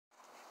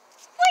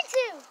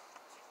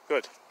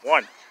Good.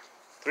 1.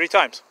 3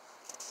 times.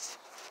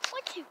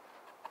 1, 2.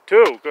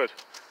 2. Good.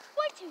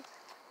 1, 2.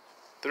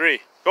 3.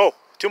 Go.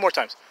 2 more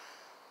times.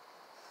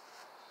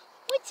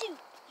 1, 2.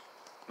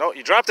 No,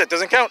 you dropped it.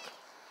 Doesn't count.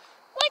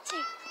 1,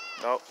 2.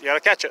 No, you gotta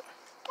catch it.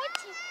 1,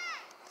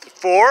 2.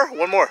 4.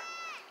 1 more.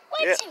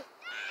 1, Yeah. 2.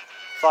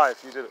 5.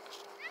 You did it.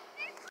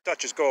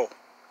 Touches. Go.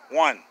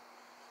 1,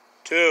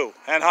 2.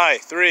 Hand high.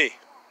 3.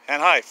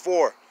 Hand high.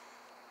 4.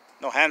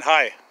 No, hand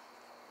high.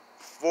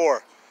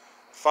 4,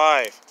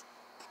 5,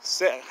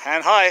 6.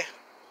 Hand high.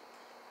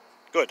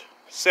 Good.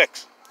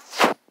 6,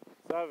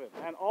 7.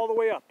 Hand all the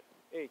way up.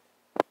 8,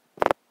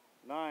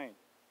 9,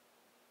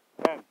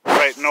 10.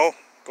 Right. No.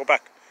 Go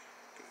back.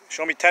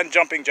 Show me 10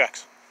 jumping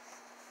jacks.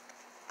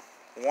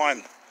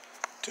 1,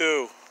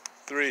 2,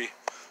 3,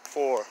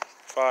 4,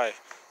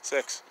 5,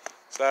 6,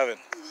 7,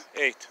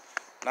 8,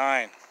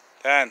 9,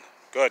 10.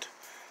 Good. 2.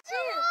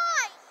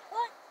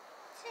 1,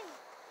 2,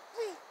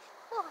 3,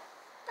 4,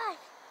 5,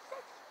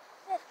 6,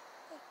 7, 8,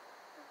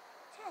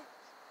 10.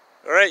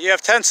 All right, you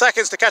have 10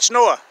 seconds to catch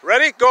Noah.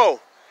 Ready? Go.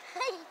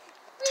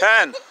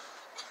 10,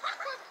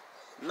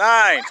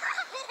 9,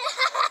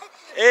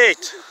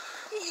 8,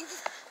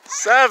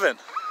 7,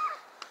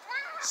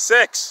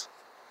 6,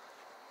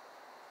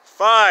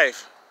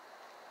 5,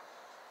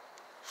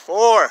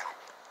 4,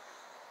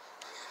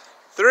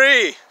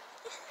 3,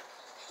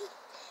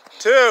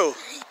 2,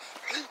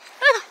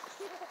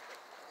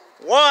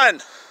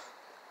 1.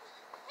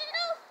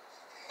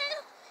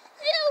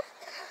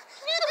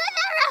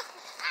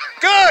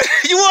 Good!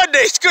 You won,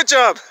 Nate. Good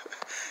job.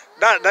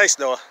 Not nice,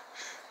 Noah.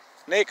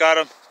 Nate got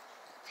him.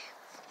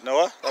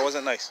 Noah, that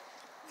wasn't nice.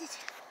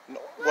 No,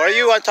 why are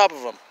you on top of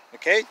him?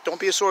 Okay? Don't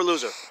be a sore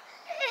loser.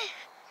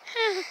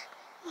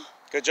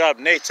 Good job.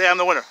 Nate, say I'm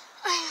the winner.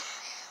 I'm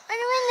the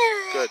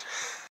winner. Good.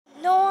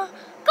 Noah.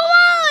 Come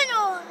on,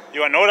 Noah.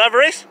 You want Noah to have a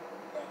race?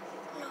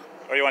 No.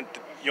 Or you want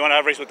to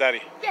have a race with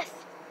Daddy? Yes.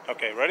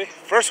 Okay, ready?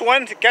 First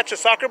one to catch a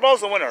soccer ball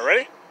is the winner.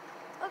 Ready?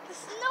 Okay,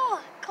 it's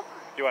Noah. Come on.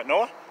 You want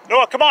Noah?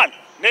 Noah, come on.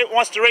 Nate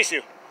wants to race you.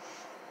 Okay.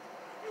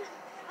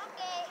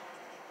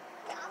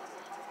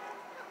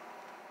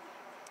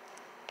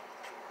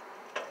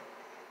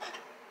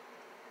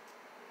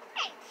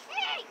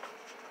 Hey.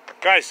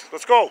 Guys,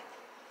 let's go.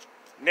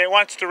 Nate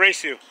wants to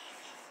race you.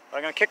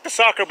 I'm going to kick the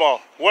soccer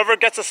ball. Whoever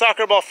gets the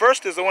soccer ball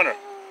first is the winner.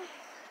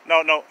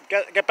 No,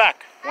 get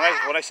back.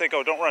 When I say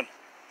go, don't run.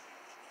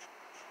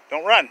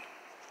 Don't run.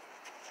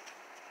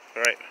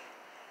 All right.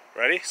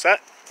 Ready,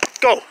 set,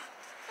 go.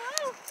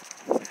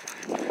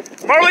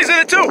 Marley's in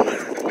it too.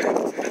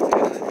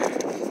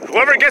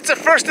 Whoever gets it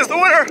first is the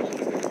winner.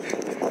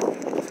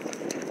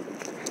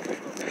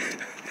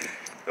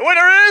 The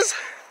winner is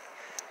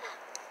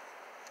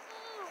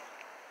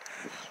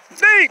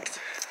Nate.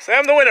 Say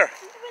I'm the winner.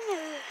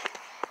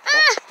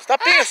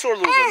 Stop being a sore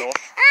loser, Noah.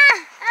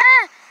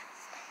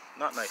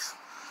 Not nice.